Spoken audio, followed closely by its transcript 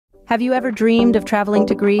Have you ever dreamed of traveling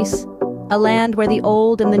to Greece? A land where the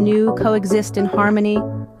old and the new coexist in harmony,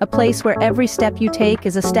 a place where every step you take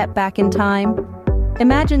is a step back in time.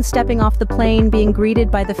 Imagine stepping off the plane being greeted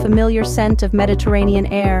by the familiar scent of Mediterranean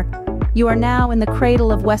air. You are now in the cradle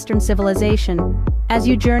of Western civilization. As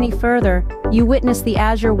you journey further, you witness the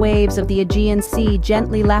azure waves of the Aegean Sea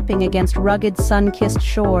gently lapping against rugged sun-kissed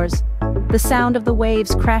shores. The sound of the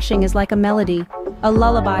waves crashing is like a melody, a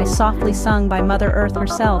lullaby softly sung by Mother Earth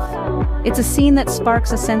herself. It's a scene that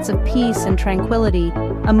sparks a sense of peace and tranquility,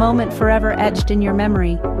 a moment forever etched in your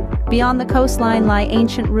memory. Beyond the coastline lie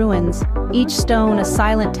ancient ruins, each stone a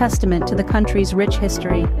silent testament to the country's rich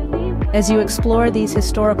history. As you explore these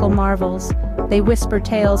historical marvels, they whisper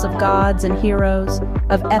tales of gods and heroes,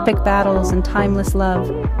 of epic battles and timeless love.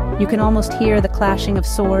 You can almost hear the clashing of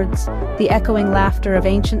swords, the echoing laughter of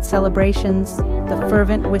ancient celebrations, the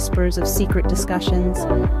fervent whispers of secret discussions.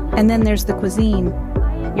 And then there's the cuisine.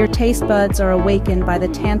 Your taste buds are awakened by the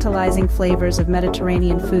tantalizing flavors of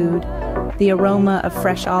Mediterranean food, the aroma of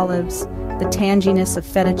fresh olives, the tanginess of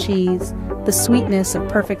feta cheese, the sweetness of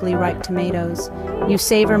perfectly ripe tomatoes. You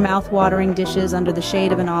savor mouth-watering dishes under the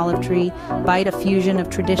shade of an olive tree, bite a fusion of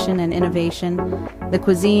tradition and innovation. The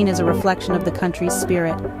cuisine is a reflection of the country's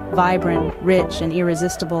spirit, vibrant, rich, and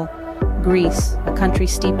irresistible. Greece, a country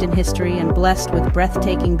steeped in history and blessed with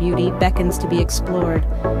breathtaking beauty, beckons to be explored.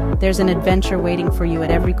 There's an adventure waiting for you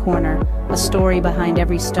at every corner, a story behind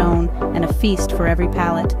every stone, and a feast for every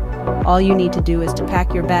palate. All you need to do is to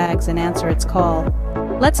pack your bags and answer its call.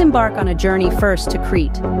 Let's embark on a journey first to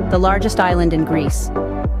Crete, the largest island in Greece.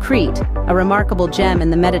 Crete, a remarkable gem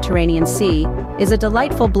in the Mediterranean Sea, is a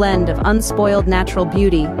delightful blend of unspoiled natural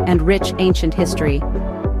beauty and rich ancient history.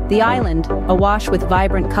 The island, awash with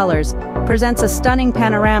vibrant colors, presents a stunning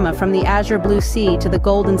panorama from the azure blue sea to the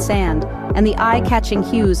golden sand and the eye-catching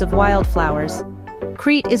hues of wildflowers.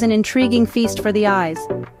 Crete is an intriguing feast for the eyes,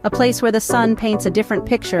 a place where the sun paints a different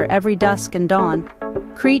picture every dusk and dawn.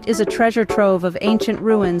 Crete is a treasure trove of ancient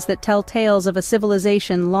ruins that tell tales of a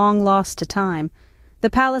civilization long lost to time. The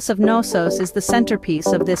Palace of Knossos is the centerpiece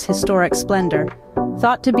of this historic splendor.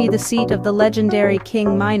 Thought to be the seat of the legendary King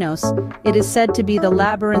Mykonos, it is said to be the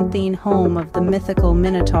labyrinthine home of the mythical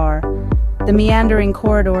Minotaur. The meandering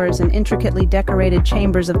corridors and intricately decorated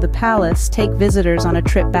chambers of the palace take visitors on a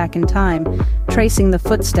trip back in time, tracing the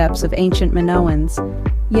footsteps of ancient Minoans.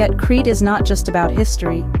 Yet Crete is not just about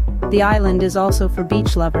history. The island is also for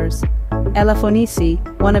beach lovers. Elafonici,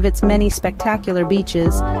 one of its many spectacular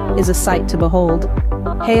beaches, is a sight to behold.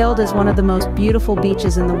 Hailed as one of the most beautiful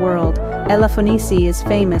beaches in the world, Elafonici is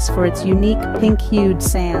famous for its unique pink-hued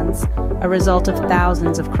sands, a result of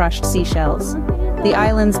thousands of crushed seashells. The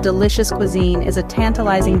island's delicious cuisine is a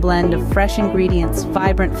tantalizing blend of fresh ingredients,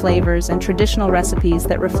 vibrant flavors, and traditional recipes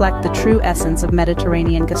that reflect the true essence of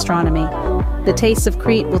Mediterranean gastronomy. The tastes of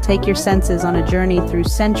Crete will take your senses on a journey through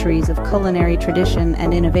centuries of culinary tradition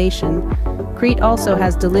and innovation. Crete also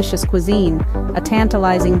has delicious cuisine, a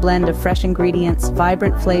tantalizing blend of fresh ingredients,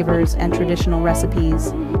 vibrant flavors, and traditional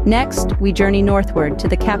recipes. Next, we journey northward to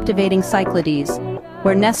the captivating Cyclades,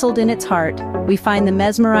 where nestled in its heart, we find the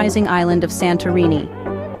mesmerizing island of Santorini.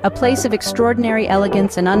 A place of extraordinary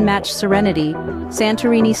elegance and unmatched serenity,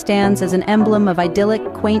 Santorini stands as an emblem of idyllic,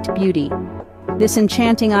 quaint beauty. This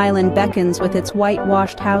enchanting island beckons with its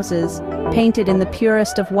whitewashed houses, painted in the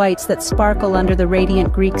purest of whites that sparkle under the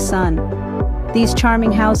radiant Greek sun. These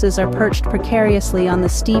charming houses are perched precariously on the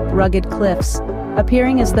steep, rugged cliffs,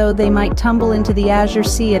 appearing as though they might tumble into the azure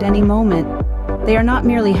sea at any moment. They are not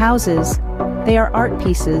merely houses, they are art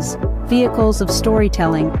pieces, vehicles of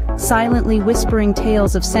storytelling, silently whispering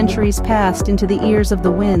tales of centuries past into the ears of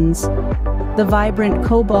the winds. The vibrant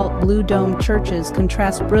cobalt blue domed churches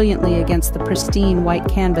contrast brilliantly against the pristine white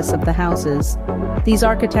canvas of the houses. These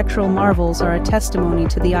architectural marvels are a testimony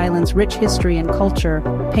to the island's rich history and culture,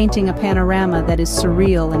 painting a panorama that is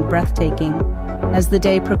surreal and breathtaking. As the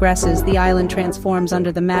day progresses, the island transforms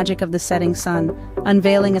under the magic of the setting sun,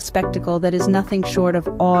 unveiling a spectacle that is nothing short of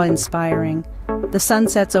awe-inspiring. The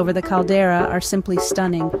sunsets over the caldera are simply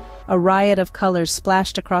stunning, a riot of colors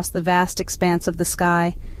splashed across the vast expanse of the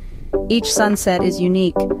sky. Each sunset is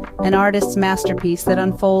unique, an artist's masterpiece that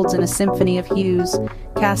unfolds in a symphony of hues,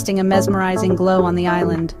 casting a mesmerizing glow on the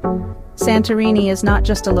island. Santorini is not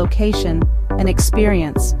just a location, an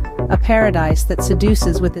experience, a paradise that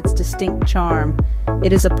seduces with its distinct charm.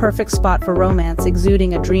 It is a perfect spot for romance,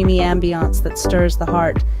 exuding a dreamy ambiance that stirs the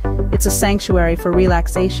heart. It's a sanctuary for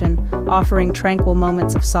relaxation, offering tranquil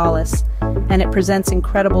moments of solace. And it presents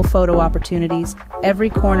incredible photo opportunities, every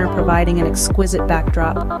corner providing an exquisite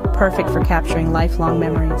backdrop, perfect for capturing lifelong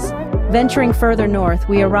memories. Venturing further north,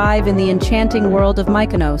 we arrive in the enchanting world of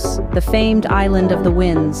Mykonos, the famed island of the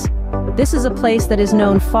winds. This is a place that is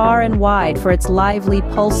known far and wide for its lively,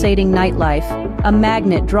 pulsating nightlife, a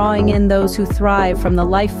magnet drawing in those who thrive from the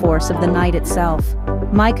life force of the night itself.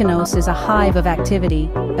 Mykonos is a hive of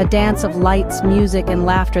activity, a dance of lights, music, and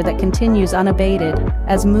laughter that continues unabated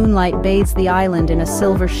as moonlight bathes the island in a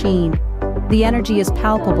silver sheen. The energy is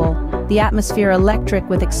palpable, the atmosphere electric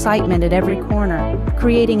with excitement at every corner,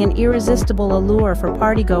 creating an irresistible allure for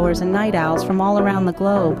partygoers and night owls from all around the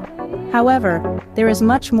globe. However, there is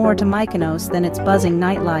much more to Mykonos than its buzzing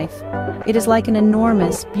nightlife. It is like an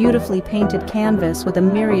enormous, beautifully painted canvas with a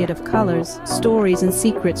myriad of colors, stories, and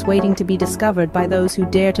secrets waiting to be discovered by those who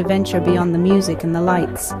dare to venture beyond the music and the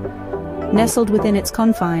lights. Nestled within its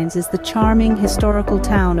confines is the charming historical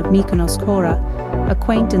town of Mykonos Kora, a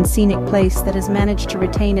quaint and scenic place that has managed to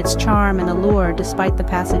retain its charm and allure despite the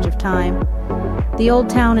passage of time. The old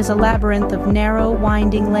town is a labyrinth of narrow,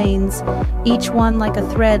 winding lanes, each one like a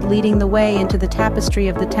thread leading the way into the tapestry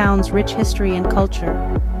of the town's rich history and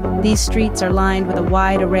culture. These streets are lined with a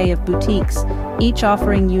wide array of boutiques, each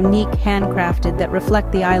offering unique handcrafted that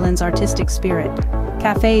reflect the island's artistic spirit.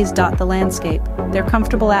 Cafes dot the landscape, their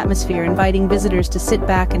comfortable atmosphere inviting visitors to sit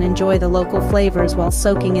back and enjoy the local flavors while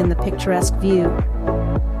soaking in the picturesque view.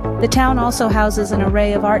 The town also houses an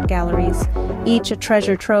array of art galleries, each a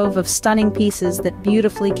treasure trove of stunning pieces that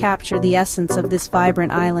beautifully capture the essence of this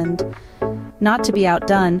vibrant island. Not to be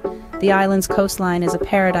outdone, the island's coastline is a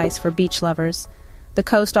paradise for beach lovers. The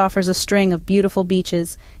coast offers a string of beautiful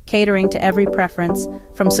beaches, catering to every preference,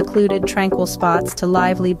 from secluded, tranquil spots to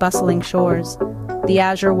lively, bustling shores. The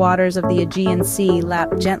azure waters of the Aegean Sea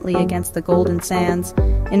lap gently against the golden sands,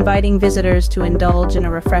 inviting visitors to indulge in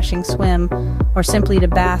a refreshing swim or simply to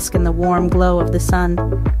bask in the warm glow of the sun.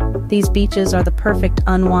 These beaches are the perfect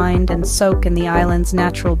unwind and soak in the island's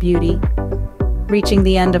natural beauty. Reaching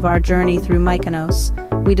the end of our journey through Mykonos,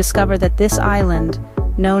 we discover that this island,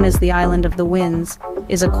 known as the Island of the Winds,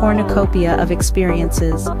 is a cornucopia of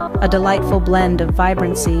experiences, a delightful blend of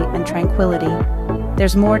vibrancy and tranquility.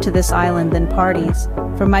 There's more to this island than parties,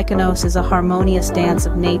 for Mykonos is a harmonious dance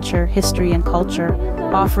of nature, history, and culture,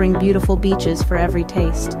 offering beautiful beaches for every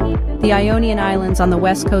taste. The Ionian Islands on the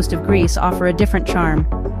west coast of Greece offer a different charm.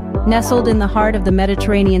 Nestled in the heart of the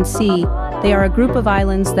Mediterranean Sea, they are a group of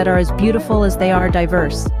islands that are as beautiful as they are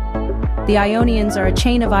diverse. The Ionians are a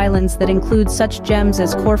chain of islands that include such gems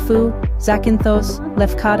as Corfu, Zakynthos,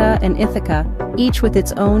 Lefkada, and Ithaca, each with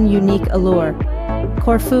its own unique allure.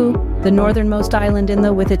 Corfu, the northernmost island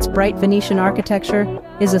with its bright Venetian architecture,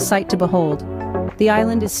 is a sight to behold. The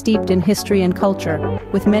island is steeped in history and culture,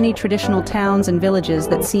 with many traditional towns and villages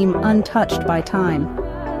that seem untouched by time.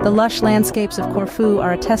 The lush landscapes of Corfu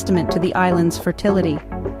are a testament to the island's fertility.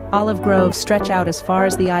 Olive groves stretch out as far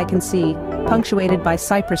as the eye can see, punctuated by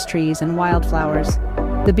cypress trees and wildflowers.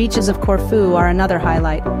 The beaches of Corfu are another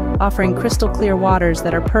highlight, offering crystal-clear waters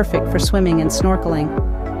that are perfect for swimming and snorkeling.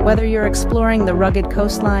 Whether you're exploring the rugged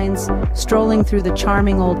coastlines, strolling through the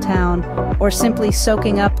charming old town, or simply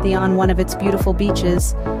soaking up on one of its beautiful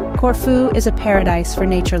beaches, Corfu is a paradise for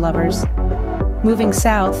nature lovers. Moving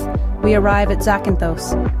south, we arrive at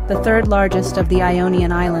Zakynthos, the third largest of the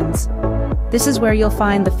Ionian Islands. This is where you'll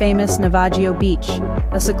find the famous Navaggio Beach,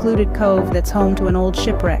 a secluded cove that's home to an old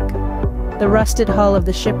shipwreck. The rusted hull of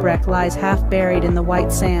the shipwreck lies half buried in the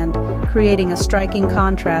white sand, creating a striking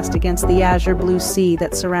contrast against the azure blue sea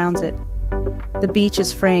that surrounds it. The beach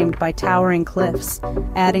is framed by towering cliffs,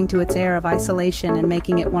 adding to its air of isolation and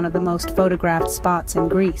making it one of the most photographed spots in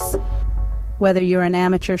Greece. Whether you're an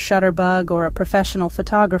amateur shutterbug or a professional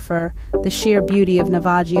photographer, the sheer beauty of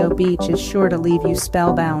Navaggio Beach is sure to leave you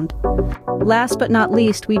spellbound. Last but not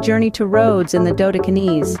least, we journey to Rhodes in the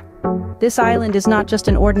Dodecanese. This island is not just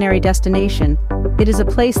an ordinary destination, it is a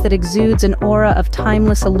place that exudes an aura of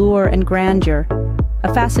timeless allure and grandeur.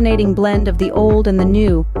 A fascinating blend of the old and the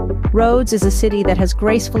new, Rhodes is a city that has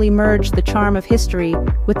gracefully merged the charm of history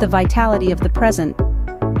with the vitality of the present.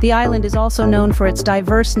 The island is also known for its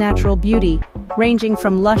diverse natural beauty, ranging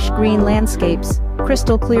from lush green landscapes,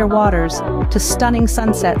 crystal clear waters, to stunning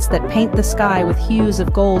sunsets that paint the sky with hues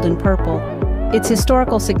of gold and purple. Its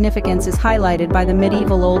historical significance is highlighted by the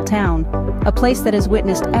medieval Old Town, a place that has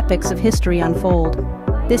witnessed epics of history unfold.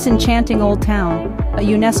 This enchanting old town, a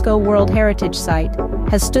UNESCO World Heritage Site,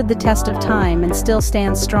 has stood the test of time and still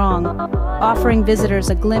stands strong, offering visitors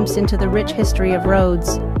a glimpse into the rich history of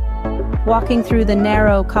Rhodes. Walking through the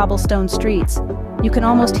narrow cobblestone streets, You can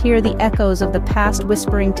almost hear the echoes of the past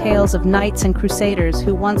whispering tales of knights and crusaders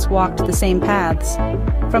who once walked the same paths.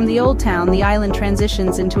 From the old town, the island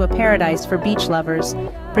transitions into a paradise for beach lovers,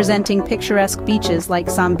 presenting picturesque beaches like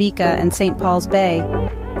Sambica and St. Paul's Bay.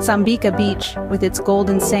 Sambica Beach, with its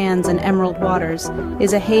golden sands and emerald waters,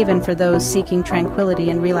 is a haven for those seeking tranquility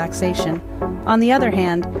and relaxation. On the other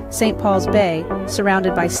hand, St. Paul's Bay,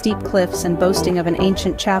 surrounded by steep cliffs and boasting of an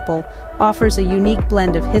ancient chapel, offers a unique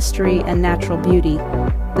blend of history and natural beauty.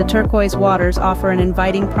 The turquoise waters offer an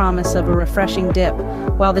inviting promise of a refreshing dip,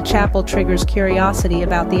 while the chapel triggers curiosity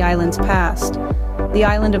about the island's past. The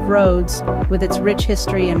island of Rhodes, with its rich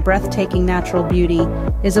history and breathtaking natural beauty,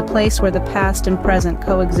 is a place where the past and present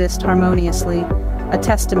coexist harmoniously, a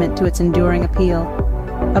testament to its enduring appeal.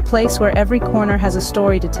 A place where every corner has a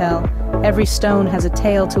story to tell, every stone has a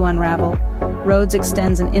tale to unravel. Rhodes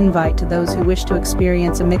extends an invite to those who wish to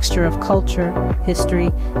experience a mixture of culture,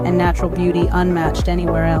 history, and natural beauty unmatched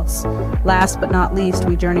anywhere else. Last but not least,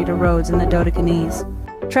 we journey to Rhodes in the Dodecanese.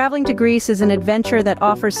 Traveling to Greece is an adventure that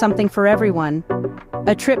offers something for everyone.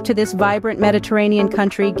 A trip to this vibrant Mediterranean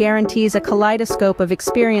country guarantees a kaleidoscope of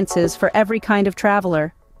experiences for every kind of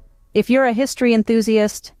traveler. If you're a history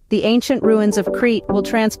enthusiast, the ancient ruins of Crete will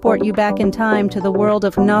transport you back in time to the world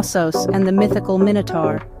of Knossos and the mythical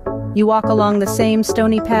Minotaur. You walk along the same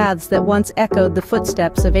stony paths that once echoed the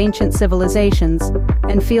footsteps of ancient civilizations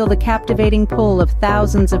and feel the captivating pull of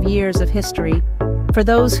thousands of years of history. For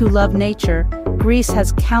those who love nature, Greece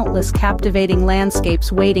has countless captivating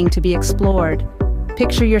landscapes waiting to be explored.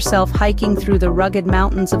 Picture yourself hiking through the rugged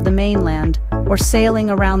mountains of the mainland, or sailing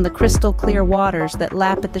around the crystal-clear waters that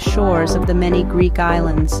lap at the shores of the many Greek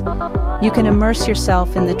islands. You can immerse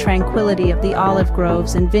yourself in the tranquility of the olive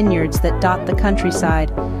groves and vineyards that dot the countryside,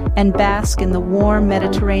 and bask in the warm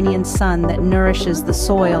Mediterranean sun that nourishes the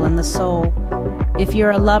soil and the soul. If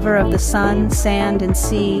you're a lover of the sun, sand, and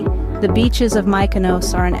sea, the beaches of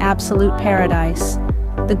Mykonos are an absolute paradise.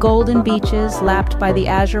 The golden beaches, lapped by the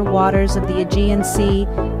azure waters of the Aegean Sea,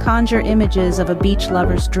 conjure images of a beach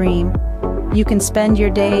lover's dream. You can spend your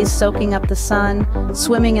days soaking up the sun,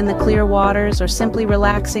 swimming in the clear waters, or simply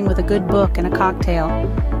relaxing with a good book and a cocktail.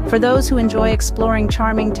 For those who enjoy exploring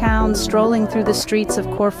charming towns, strolling through the streets of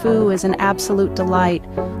Corfu is an absolute delight.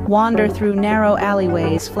 Wander through narrow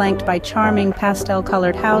alleyways flanked by charming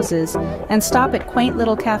pastel-colored houses, and stop at quaint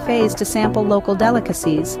little cafes to sample local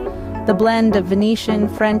delicacies. The blend of Venetian,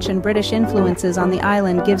 French, and British influences on the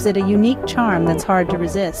island gives it a unique charm that's hard to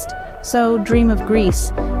resist. So dream of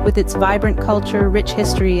Greece, with its vibrant culture, rich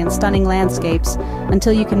history, and stunning landscapes,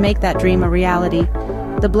 until you can make that dream a reality.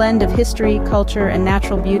 The blend of history, culture, and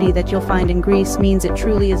natural beauty that you'll find in Greece means it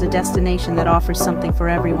truly is a destination that offers something for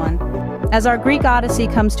everyone. As our Greek Odyssey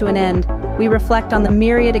comes to an end, we reflect on the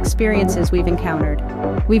myriad experiences we've encountered.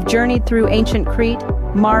 We've journeyed through ancient Crete,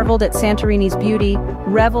 marveled at Santorini's beauty,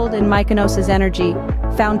 reveled in Mykonos' energy,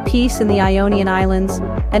 found peace in the Ionian Islands,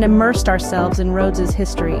 and immersed ourselves in Rhodes'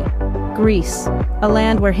 history. Greece, a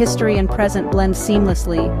land where history and present blend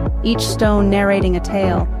seamlessly, each stone narrating a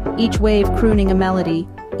tale, each wave crooning a melody,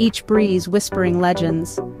 each breeze whispering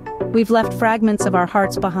legends. We've left fragments of our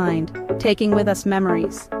hearts behind, taking with us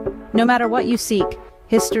memories. No matter what you seek,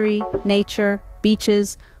 history, nature,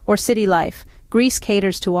 beaches, or city life, Greece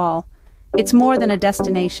caters to all. It's more than a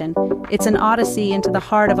destination. It's an odyssey into the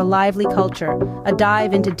heart of a lively culture, a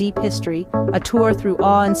dive into deep history, a tour through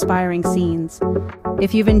awe-inspiring scenes.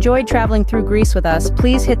 If you've enjoyed traveling through Greece with us,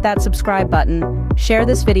 please hit that subscribe button, share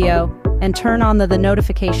this video, and turn on the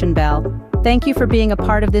notification bell. Thank you for being a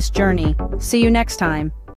part of this journey. See you next time.